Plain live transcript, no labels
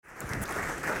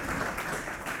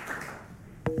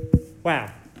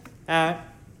Wow.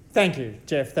 Thank you,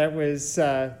 Jeff. That was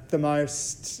the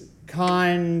most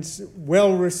kind,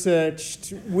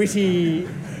 well-researched, witty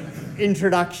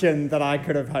introduction that I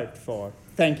could have hoped for.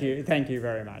 Thank you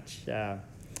very much.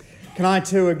 Can I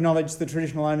too acknowledge the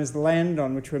traditional owners of the land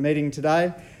on which we're meeting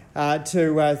today,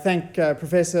 to thank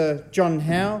Professor John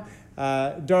Howe,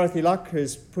 Dorothy Luck,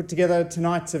 who's put together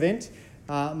tonight's event,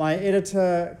 my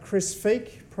editor Chris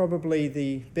Feek, probably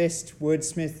the best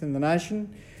wordsmith in the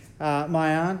nation,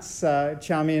 my aunts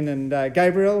Charmian and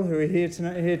Gabriel, who are here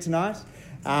tonight,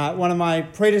 one of my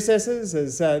predecessors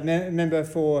as member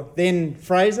for then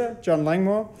Fraser, John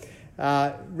Langmore,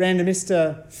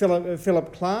 Randomista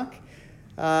Philip Clark,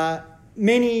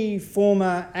 many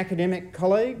former academic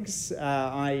colleagues.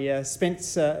 I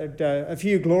spent a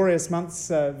few glorious months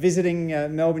visiting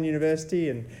Melbourne University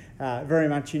and very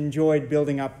much enjoyed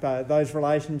building up those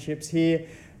relationships here,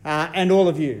 and all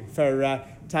of you for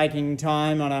taking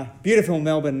time on a beautiful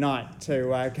Melbourne night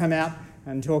to come out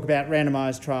and talk about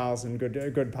randomised trials and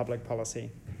good public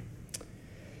policy.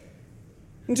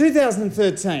 In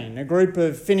 2013, a group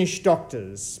of Finnish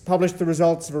doctors published the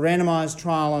results of a randomised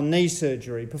trial on knee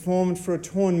surgery performed for a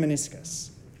torn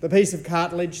meniscus, the piece of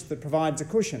cartilage that provides a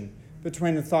cushion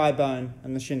between the thigh bone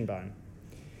and the shin bone.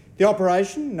 The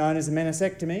operation, known as a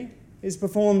meniscectomy, is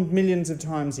performed millions of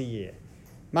times a year,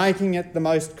 making it the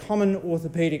most common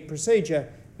orthopaedic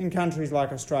procedure in countries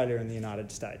like Australia and the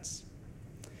United States.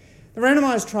 The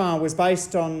randomised trial was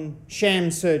based on sham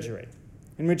surgery,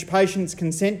 in which patients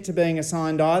consent to being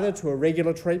assigned either to a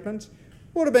regular treatment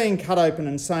or to being cut open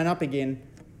and sewn up again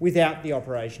without the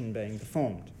operation being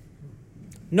performed.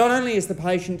 Not only is the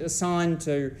patient assigned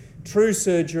to true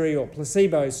surgery or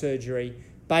placebo surgery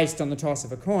based on the toss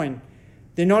of a coin,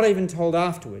 they're not even told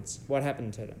afterwards what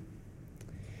happened to them.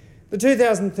 The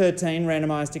 2013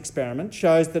 randomised experiment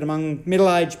shows that among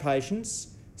middle-aged patients,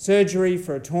 surgery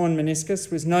for a torn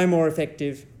meniscus was no more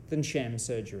effective than sham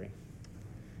surgery.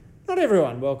 Not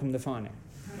everyone welcomed the finding.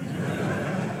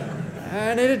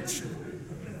 An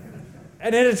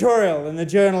editorial in the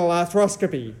journal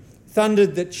Arthroscopy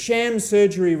thundered that sham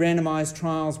surgery randomised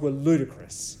trials were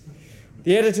ludicrous.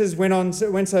 The editors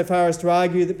went so far as to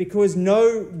argue that because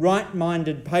no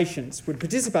right-minded patients would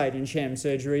participate in sham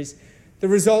surgeries, the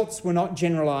results were not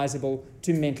generalisable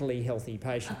to mentally healthy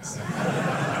patients.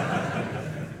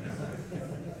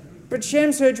 But sham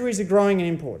surgeries are growing in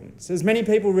importance as many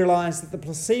people realise that the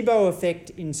placebo effect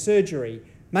in surgery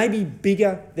may be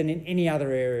bigger than in any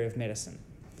other area of medicine.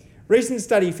 A recent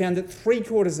study found that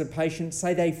 3/4 of patients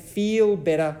say they feel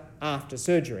better after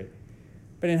surgery.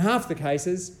 But in half the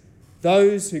cases,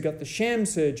 those who got the sham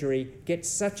surgery get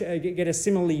a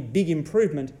similarly big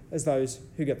improvement as those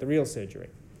who got the real surgery.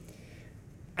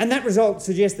 And that result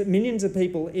suggests that millions of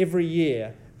people every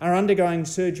year are undergoing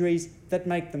surgeries that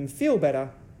make them feel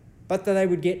better, but that they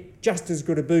would get just as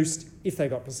good a boost if they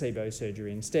got placebo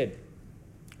surgery instead.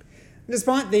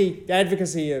 Despite the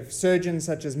advocacy of surgeons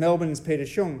such as Melbourne's Peter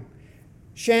Shung,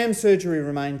 sham surgery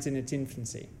remains in its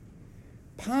infancy.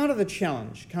 Part of the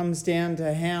challenge comes down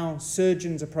to how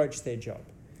surgeons approach their job.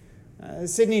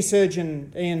 Sydney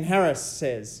surgeon Ian Harris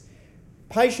says,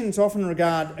 patients often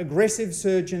regard aggressive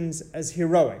surgeons as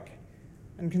heroic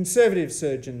and conservative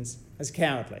surgeons as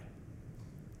cowardly.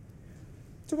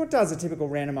 So what does a typical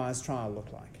randomised trial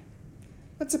look like?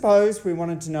 Let's suppose we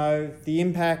wanted to know the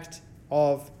impact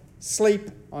of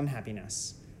sleep on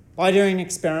happiness by doing an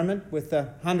experiment with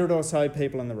the 100 or so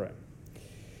people in the room.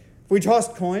 If we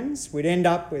tossed coins, we'd end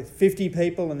up with 50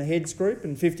 people in the heads group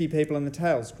and 50 people in the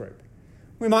tails group.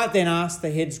 We might then ask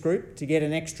the heads group to get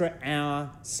an extra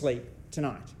hour sleep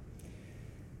tonight.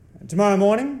 Tomorrow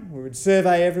morning, we would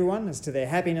survey everyone as to their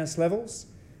happiness levels,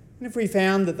 and if we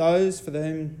found that those for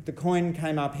whom the coin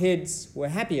came up heads were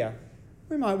happier,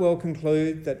 we might well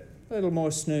conclude that a little more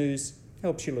snooze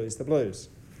helps you lose the blues.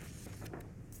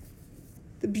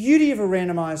 The beauty of a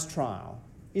randomised trial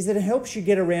is that it helps you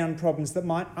get around problems that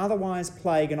might otherwise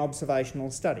plague an observational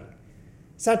study,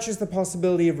 such as the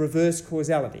possibility of reverse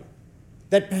causality,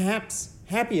 that perhaps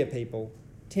happier people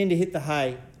tend to hit the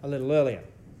hay a little earlier.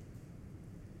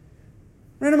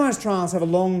 Randomised trials have a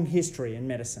long history in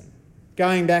medicine,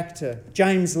 going back to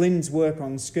James Linn's work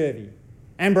on scurvy,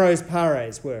 Ambrose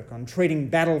Paré's work on treating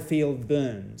battlefield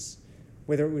burns,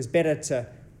 whether it was better to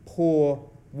pour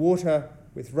water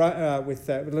with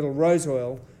little rose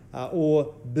oil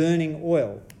or burning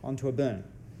oil onto a burn.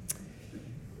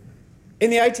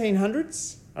 In the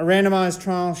 1800s, a randomised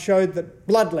trial showed that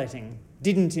bloodletting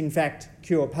didn't in fact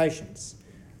cure patients,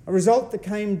 a result that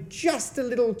came just a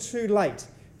little too late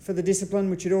for the discipline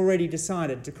which had already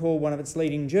decided to call one of its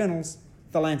leading journals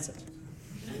The Lancet.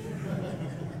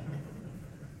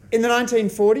 In the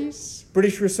 1940s,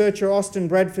 British researcher Austin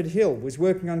Bradford Hill was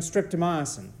working on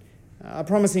streptomycin, a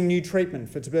promising new treatment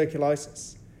for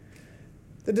tuberculosis.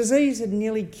 The disease had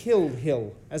nearly killed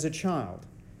Hill as a child,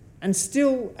 and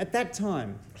still at that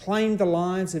time claimed the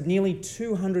lives of nearly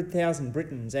 200,000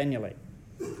 Britons annually.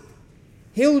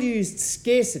 Hill used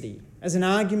scarcity as an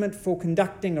argument for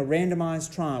conducting a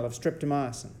randomised trial of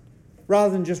streptomycin,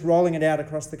 rather than just rolling it out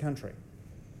across the country.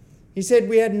 He said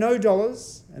we had no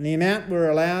dollars, and the amount we were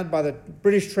allowed by the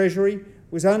British Treasury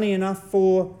was only enough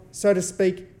for, so to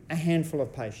speak, a handful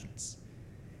of patients.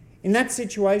 In that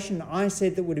situation, I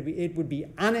said that it would be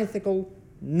unethical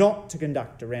not to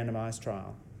conduct a randomised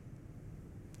trial.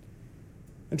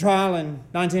 The trial in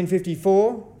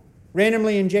 1954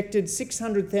 randomly injected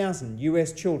 600,000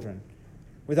 US children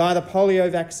with either polio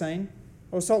vaccine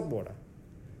or salt water.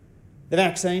 The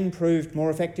vaccine proved more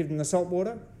effective than the salt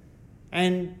water,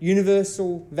 and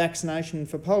universal vaccination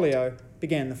for polio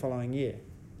began the following year.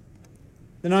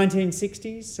 The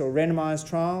 1960s saw randomised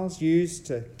trials used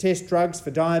to test drugs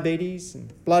for diabetes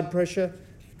and blood pressure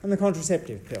and the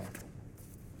contraceptive pill.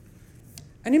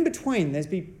 And in between, there's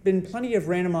been plenty of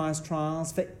randomised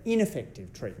trials for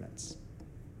ineffective treatments.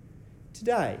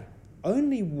 Today,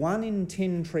 only 1 in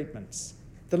 10 treatments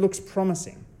that looks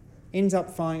promising ends up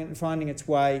finding its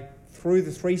way through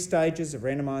the 3 stages of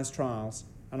randomised trials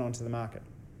and onto the market.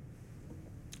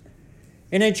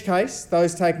 In each case,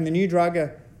 those taking the new drug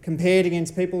are compared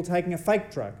against people taking a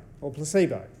fake drug or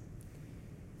placebo.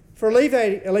 For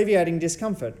alleviating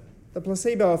discomfort, the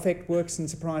placebo effect works in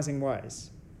surprising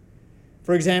ways.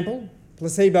 For example,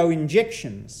 placebo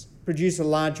injections produce a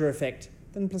larger effect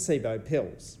than placebo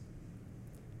pills.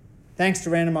 Thanks to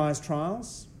randomised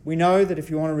trials, we know that if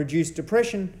you want to reduce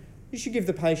depression, you should give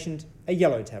the patient a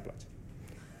yellow tablet.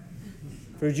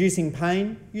 For reducing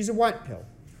pain, use a white pill.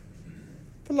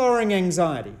 For lowering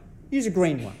anxiety, use a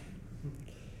green one.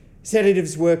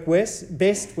 Sedatives work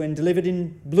best when delivered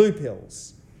in blue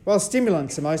pills, while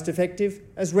stimulants are most effective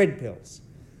as red pills.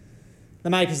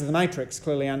 The makers of the Matrix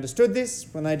clearly understood this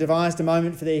when they devised a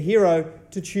moment for their hero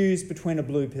to choose between a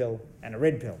blue pill and a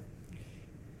red pill.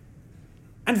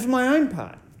 And for my own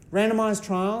part, randomised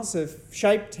trials have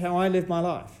shaped how I live my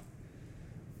life.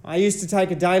 I used to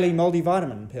take a daily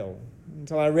multivitamin pill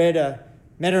until I read a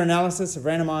meta-analysis of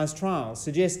randomised trials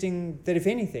suggesting that, if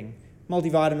anything,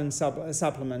 multivitamin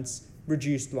supplements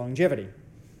reduced longevity.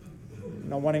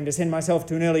 Not wanting to send myself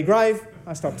to an early grave,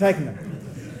 I stopped taking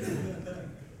them.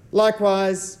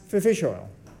 Likewise for fish oil.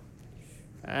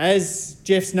 As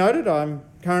Jeff's noted, I'm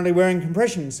currently wearing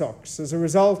compression socks as a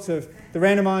result of the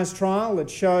randomised trial that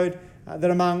showed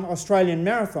that among Australian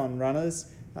marathon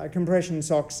runners, compression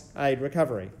socks aid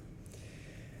recovery.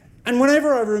 And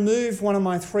whenever I remove one of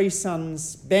my 3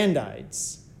 sons'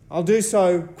 Band-Aids, I'll do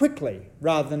so quickly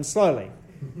rather than slowly,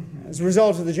 as a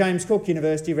result of the James Cook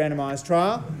University randomised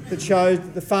trial that showed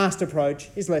that the fast approach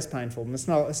is less painful than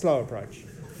the slow approach.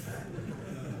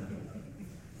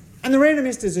 And the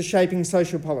Randomistas are shaping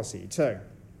social policy too.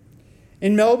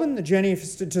 In Melbourne, the Journey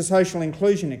to Social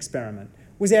Inclusion experiment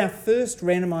was our first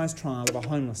randomised trial of a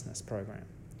homelessness program.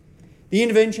 The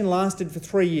intervention lasted for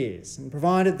 3 years and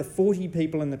provided the 40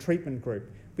 people in the treatment group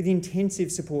with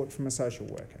intensive support from a social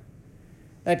worker.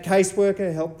 That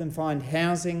caseworker helped them find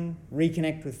housing,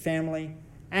 reconnect with family,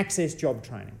 access job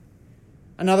training.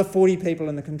 Another 40 people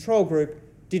in the control group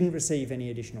didn't receive any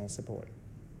additional support.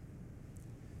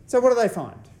 So what do they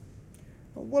find?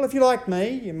 Well, if you're like me,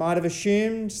 you might have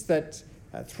assumed that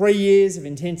 3 years of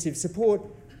intensive support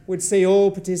would see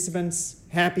all participants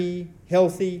happy,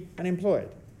 healthy and employed.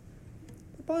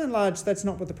 But by and large, that's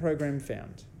not what the program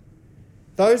found.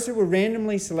 Those who were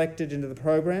randomly selected into the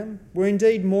program were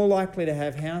indeed more likely to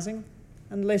have housing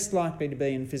and less likely to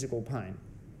be in physical pain.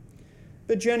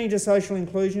 But Journey to Social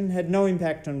Inclusion had no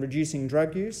impact on reducing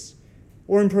drug use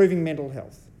or improving mental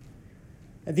health.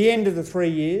 At the end of the 3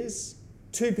 years,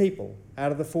 2 people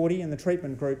out of the 40 in the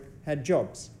treatment group had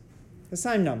jobs, the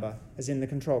same number as in the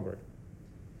control group.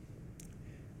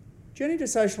 Journey to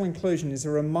Social Inclusion is a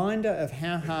reminder of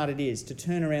how hard it is to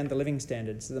turn around the living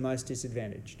standards of the most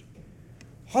disadvantaged.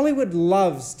 Hollywood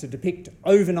loves to depict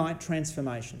overnight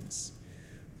transformations,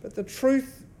 but the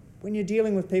truth, when you're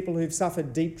dealing with people who've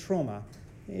suffered deep trauma,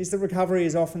 is that recovery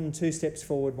is often 2 steps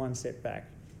forward, 1 step back.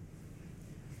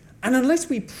 And unless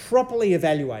we properly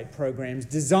evaluate programs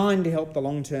designed to help the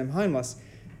long-term homeless,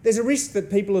 there's a risk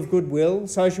that people of goodwill,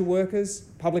 social workers,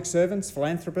 public servants,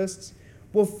 philanthropists,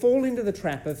 will fall into the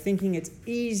trap of thinking it's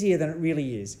easier than it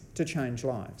really is to change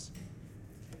lives.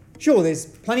 Sure, there's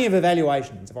plenty of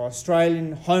evaluations of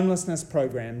Australian homelessness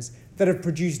programs that have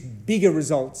produced bigger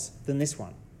results than this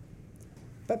one.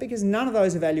 but because none of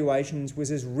those evaluations was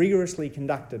as rigorously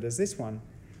conducted as this one,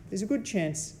 there's a good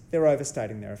chance they're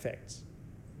overstating their effects.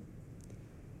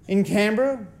 In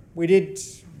Canberra, we did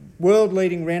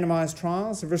world-leading randomised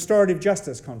trials of restorative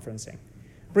justice conferencing,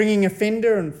 bringing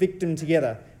offender and victim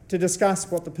together to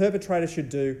discuss what the perpetrator should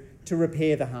do to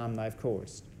repair the harm they've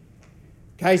caused.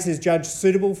 Cases judged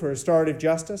suitable for restorative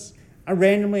justice are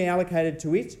randomly allocated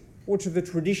to it or to the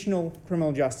traditional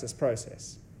criminal justice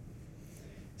process.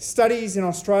 Studies in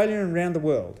Australia and around the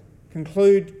world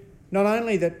conclude not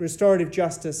only that restorative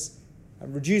justice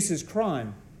reduces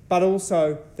crime, but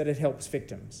also that it helps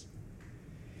victims.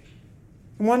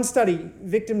 In one study,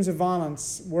 victims of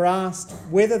violence were asked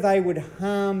whether they would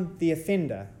harm the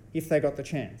offender if they got the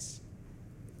chance.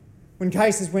 When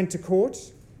cases went to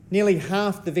court, nearly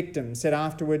half the victims said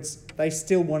afterwards they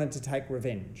still wanted to take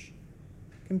revenge,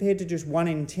 compared to just 1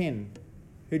 in 10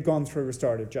 who'd gone through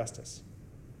restorative justice.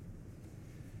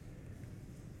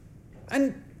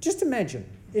 And just imagine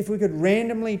if we could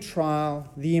randomly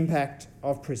trial the impact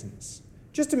of prisons.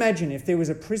 Just imagine if there was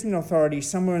a prison authority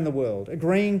somewhere in the world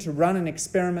agreeing to run an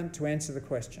experiment to answer the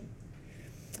question.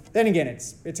 Then again,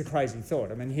 it's a crazy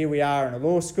thought. I mean, here we are in a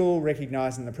law school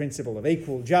recognising the principle of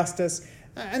equal justice,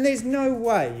 and there's no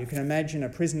way you can imagine a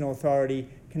prison authority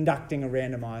conducting a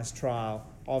randomised trial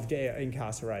of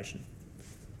incarceration.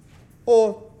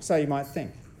 Or so you might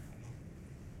think.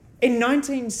 In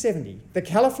 1970, the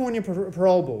California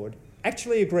Parole Board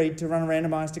actually agreed to run a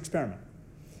randomised experiment.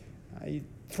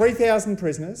 3,000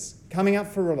 prisoners coming up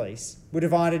for release were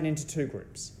divided into 2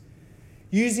 groups.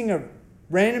 Using a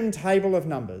random table of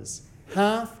numbers,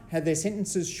 half had their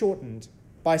sentences shortened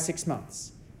by 6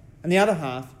 months, and the other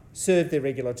half served their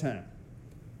regular term.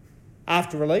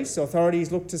 After release,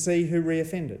 authorities looked to see who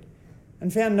reoffended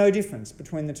and found no difference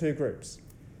between the 2 groups,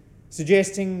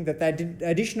 suggesting that the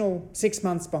additional 6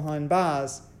 months behind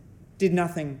bars did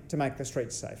nothing to make the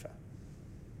streets safer.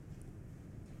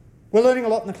 We're learning a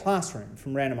lot in the classroom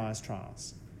from randomised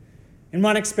trials. In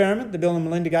one experiment, the Bill and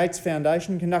Melinda Gates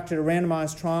Foundation conducted a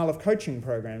randomised trial of coaching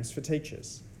programs for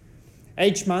teachers.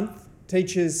 Each month,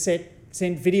 teachers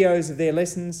sent videos of their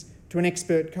lessons to an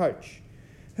expert coach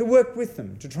who worked with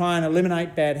them to try and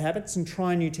eliminate bad habits and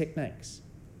try new techniques.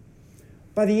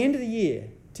 By the end of the year,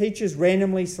 teachers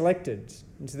randomly selected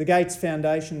into the Gates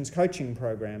Foundation's coaching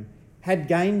program had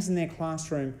gains in their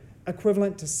classroom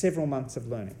equivalent to several months of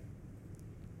learning.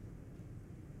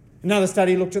 Another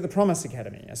study looked at the Promise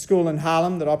Academy, a school in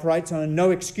Harlem that operates on a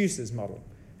no excuses model,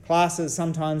 classes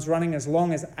sometimes running as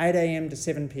long as 8 a.m. to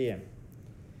 7 p.m.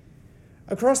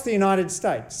 Across the United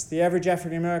States, the average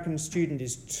African American student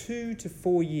is 2 to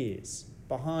 4 years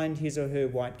behind his or her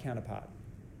white counterpart.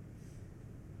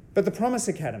 But the Promise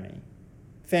Academy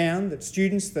found that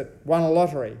students that won a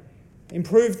lottery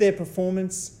improved their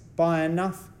performance by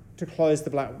enough to close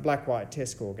the black-white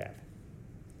test score gap.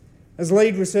 As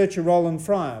lead researcher Roland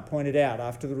Fryer pointed out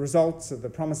after the results of the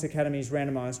Promise Academy's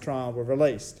randomised trial were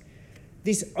released,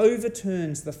 this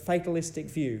overturns the fatalistic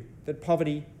view that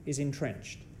poverty is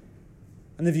entrenched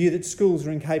and the view that schools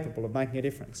are incapable of making a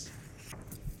difference.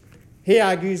 He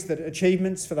argues that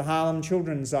achievements for the Harlem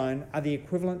Children's Zone are the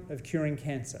equivalent of curing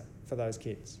cancer for those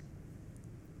kids.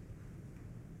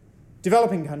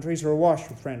 Developing countries are awash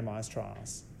with randomised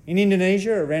trials. In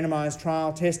Indonesia, a randomised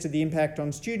trial tested the impact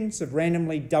on students of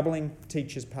randomly doubling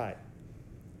teachers' pay.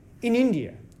 In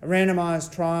India, a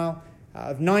randomised trial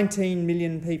of 19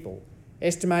 million people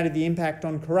estimated the impact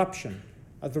on corruption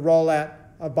of the rollout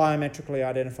of biometrically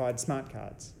identified smart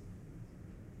cards.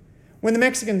 When the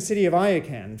Mexican city of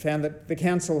Ayucan found that the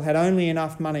council had only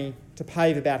enough money to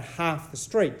pave about half the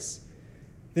streets,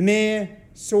 the mayor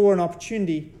saw an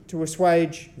opportunity to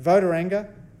assuage voter anger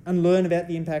and learn about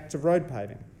the impacts of road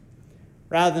paving.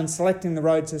 Rather than selecting the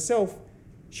roads herself,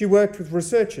 she worked with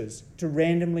researchers to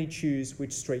randomly choose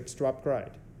which streets to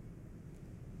upgrade.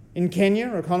 In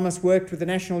Kenya, economists worked with the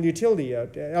national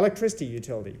electricity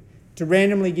utility to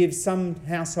randomly give some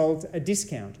households a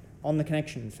discount on the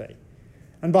connection fee.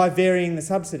 And by varying the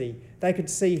subsidy, they could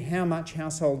see how much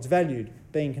households valued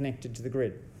being connected to the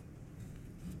grid.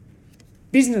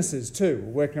 Businesses, too,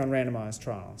 are working on randomised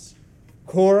trials.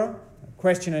 Quora, a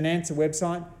question and answer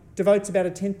website, devotes about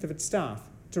 1/10 of its staff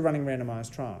to running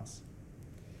randomised trials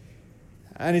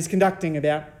and is conducting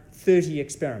about 30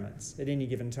 experiments at any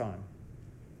given time.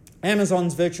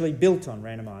 Amazon's virtually built on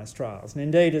randomised trials, and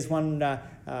indeed, as one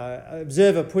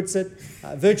observer puts it,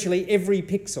 virtually every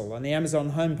pixel on the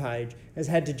Amazon homepage has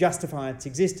had to justify its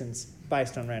existence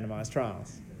based on randomised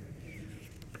trials.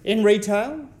 In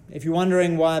retail, if you're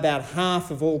wondering why about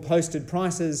half of all posted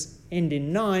prices end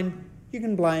in 9, you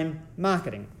can blame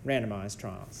marketing randomised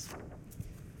trials.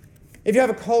 If you have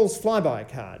a Coles flyby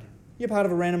card, you're part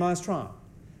of a randomised trial.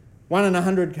 1 in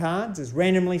 100 cards is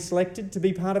randomly selected to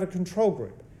be part of a control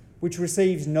group, which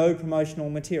receives no promotional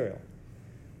material.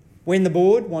 When the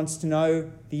board wants to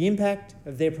know the impact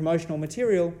of their promotional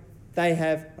material, they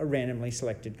have a randomly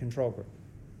selected control group.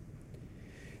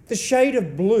 The shade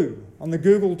of blue on the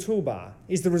Google toolbar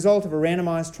is the result of a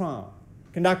randomised trial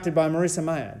conducted by Marissa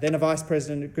Mayer, then a vice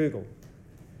president at Google.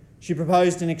 She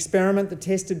proposed an experiment that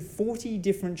tested 40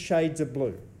 different shades of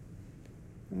blue.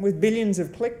 And with billions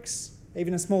of clicks,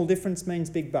 even a small difference means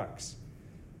big bucks.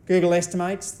 Google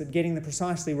estimates that getting the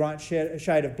precisely right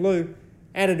shade of blue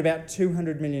added about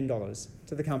 $200 million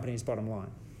to the company's bottom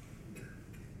line.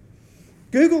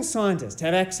 Google scientists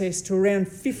have access to around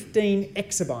 15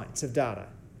 exabytes of data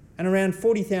and around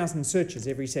 40,000 searches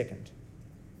every second.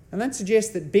 And that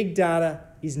suggests that big data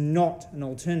is not an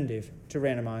alternative to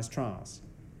randomised trials.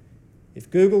 If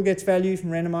Google gets value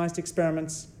from randomised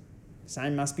experiments, the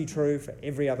same must be true for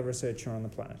every other researcher on the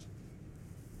planet.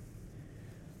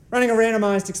 Running a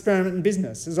randomised experiment in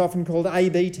business is often called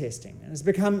A/B testing and has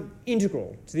become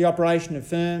integral to the operation of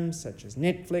firms such as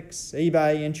Netflix,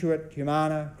 eBay, Intuit,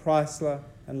 Humana, Chrysler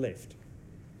and Lyft.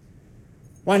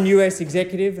 One US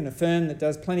executive in a firm that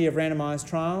does plenty of randomised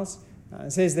trials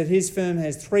says that his firm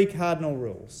has 3 cardinal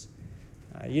rules.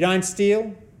 You don't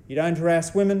steal, you don't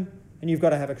harass women, and you've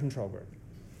got to have a control group.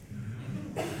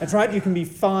 That's right, you can be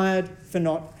fired for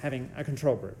not having a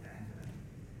control group.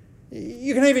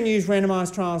 You can even use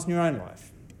randomised trials in your own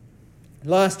life.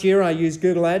 Last year I used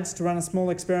Google Ads to run a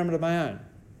small experiment of my own.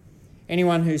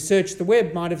 Anyone who searched the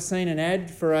web might have seen an ad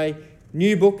for a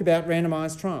new book about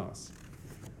randomised trials.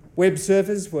 Web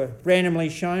surfers were randomly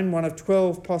shown one of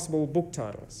 12 possible book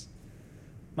titles.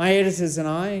 My editors and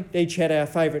I each had our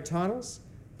favourite titles,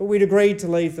 but we'd agreed to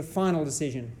leave the final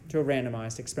decision to a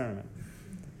randomised experiment.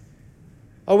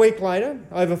 A week later,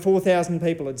 over 4,000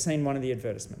 people had seen one of the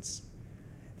advertisements.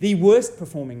 The worst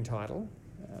performing title,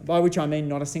 by which I mean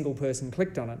not a single person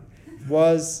clicked on it,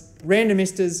 was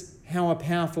Randomistas, How a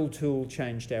Powerful Tool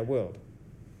Changed Our World.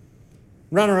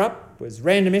 Runner-up was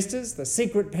Randomistas, The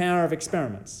Secret Power of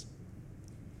Experiments.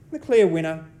 The clear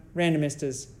winner,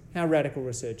 Randomistas, How Radical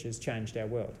Researchers Changed Our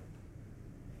World.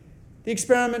 The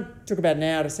experiment took about an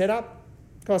hour to set up,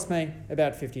 cost me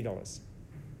about $50.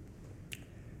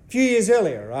 A few years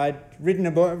earlier, I'd written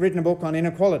a book on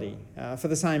inequality for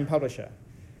the same publisher.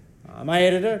 My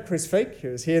editor, Chris Feek, who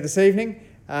is here this evening,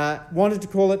 wanted to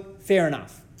call it Fair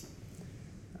Enough.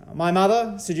 My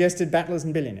mother suggested Battlers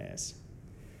and Billionaires.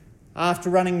 After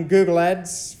running Google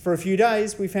Ads for a few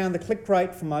days, we found the click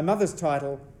rate for my mother's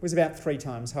title was about 3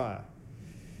 times higher.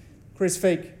 Chris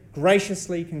Feek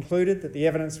graciously concluded that the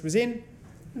evidence was in,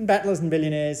 and Battlers and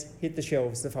Billionaires hit the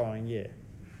shelves the following year.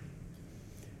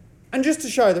 And just to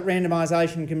show that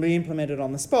randomisation can be implemented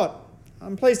on the spot,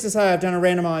 I'm pleased to say I've done a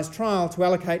randomised trial to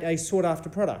allocate a sought-after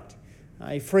product,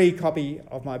 a free copy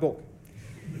of my book.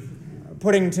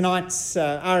 Putting tonight's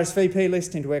RSVP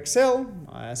list into Excel,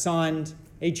 I assigned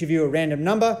each of you a random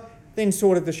number, then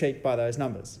sorted the sheet by those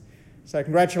numbers. So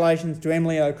congratulations to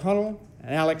Emily O'Connell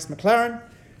and Alex McLaren.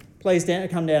 Please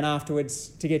come down afterwards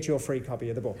to get your free copy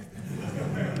of the book.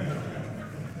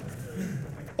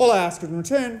 All I ask in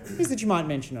return is that you might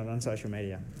mention it on social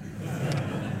media.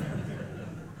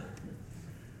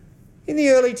 In the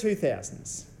early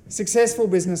 2000s, successful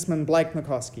businessman Blake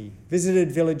McCoskey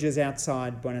visited villages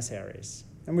outside Buenos Aires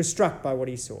and was struck by what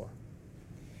he saw.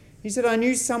 He said, "I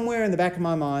knew somewhere in the back of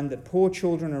my mind that poor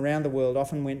children around the world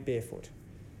often went barefoot.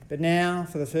 But now,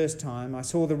 for the first time, I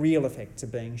saw the real effects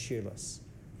of being shoeless.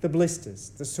 The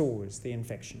blisters, the sores, the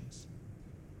infections."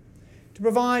 To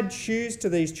provide shoes to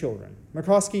these children,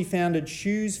 McCoskey founded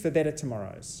Shoes for Better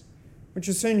Tomorrows, which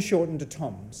was soon shortened to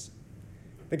TOMS.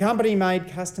 The company made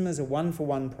customers a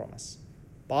one-for-one promise.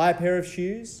 Buy a pair of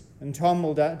shoes and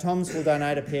TOMS will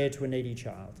donate a pair to a needy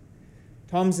child.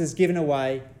 TOMS has given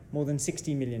away more than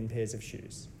 60 million pairs of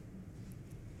shoes.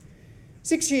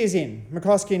 6 years in,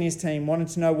 McCoskey and his team wanted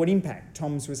to know what impact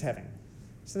TOMS was having.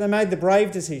 So they made the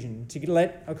brave decision to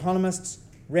let economists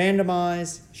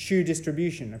randomise shoe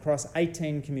distribution across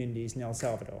 18 communities in El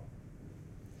Salvador.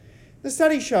 The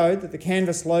study showed that the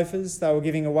canvas loafers they were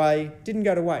giving away didn't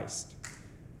go to waste.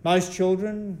 Most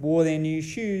children wore their new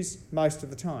shoes most of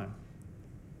the time.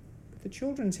 But the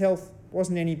children's health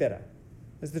wasn't any better,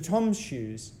 as the TOMS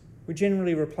shoes were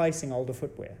generally replacing older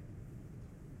footwear.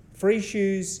 Free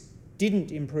shoes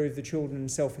didn't improve the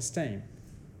children's self-esteem,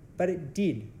 but it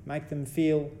did make them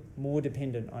feel more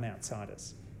dependent on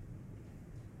outsiders.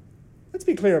 Let's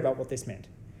be clear about what this meant.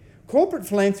 Corporate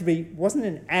philanthropy wasn't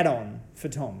an add-on for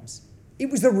TOMS. It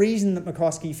was the reason that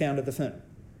McCoskey founded the firm.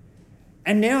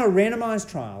 And now a randomised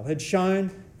trial had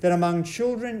shown that among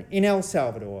children in El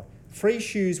Salvador, free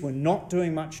shoes were not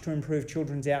doing much to improve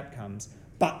children's outcomes,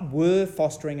 but were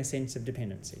fostering a sense of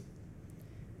dependency.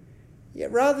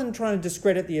 Yet rather than trying to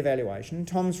discredit the evaluation,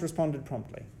 Toms responded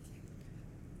promptly.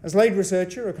 As lead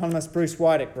researcher, economist Bruce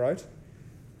Wydick wrote,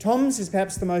 Toms is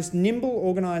perhaps the most nimble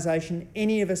organisation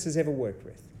any of us has ever worked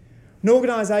with. An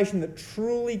organisation that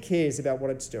truly cares about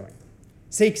what it's doing,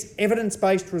 seeks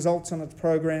evidence-based results on its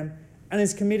program, and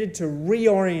is committed to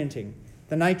reorienting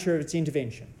the nature of its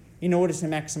intervention in order to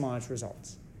maximise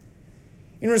results.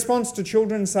 In response to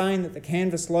children saying that the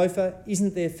canvas loafer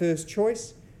isn't their first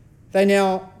choice, they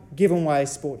now give away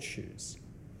sports shoes.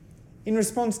 In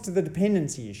response to the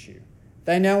dependency issue,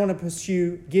 they now want to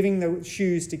pursue giving the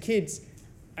shoes to kids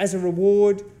as a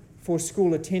reward for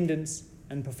school attendance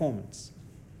and performance.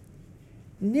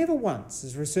 Never once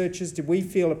as researchers did we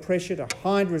feel a pressure to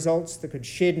hide results that could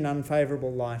shed an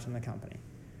unfavourable light on the company.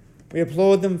 We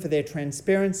applaud them for their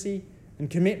transparency and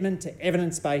commitment to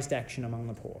evidence-based action among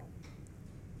the poor.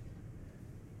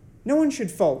 No one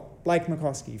should fault Blake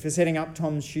McCoskey for setting up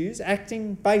Tom's Shoes,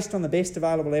 acting based on the best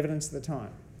available evidence at the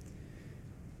time.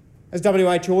 As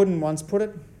W.H. Auden once put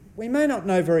it, we may not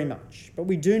know very much, but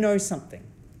we do know something.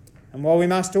 And while we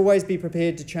must always be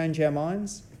prepared to change our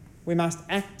minds, we must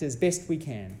act as best we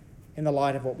can in the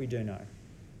light of what we do know.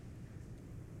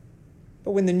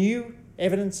 But when the new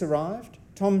evidence arrived,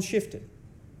 Toms shifted.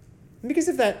 And because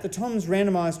of that, the Toms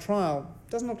randomised trial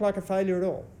doesn't look like a failure at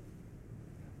all.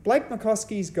 Blake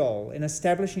McCoskey's goal in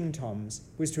establishing Toms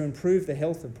was to improve the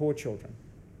health of poor children.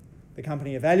 The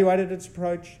company evaluated its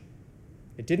approach.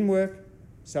 It didn't work,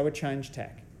 so it changed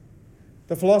tack.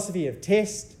 The philosophy of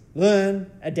test,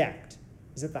 learn, adapt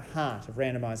is at the heart of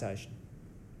randomisation.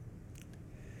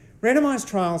 Randomised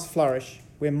trials flourish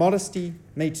where modesty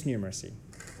meets numeracy.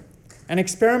 An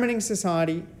experimenting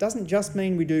society doesn't just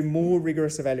mean we do more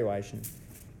rigorous evaluation.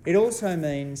 It also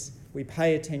means we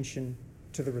pay attention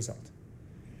to the result.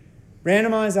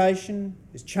 Randomisation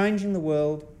is changing the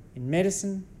world in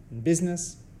medicine, in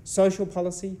business, social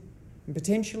policy, and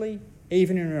potentially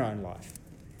even in your own life.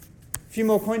 A few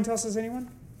more coin tosses,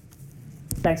 anyone?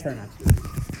 Thanks very much.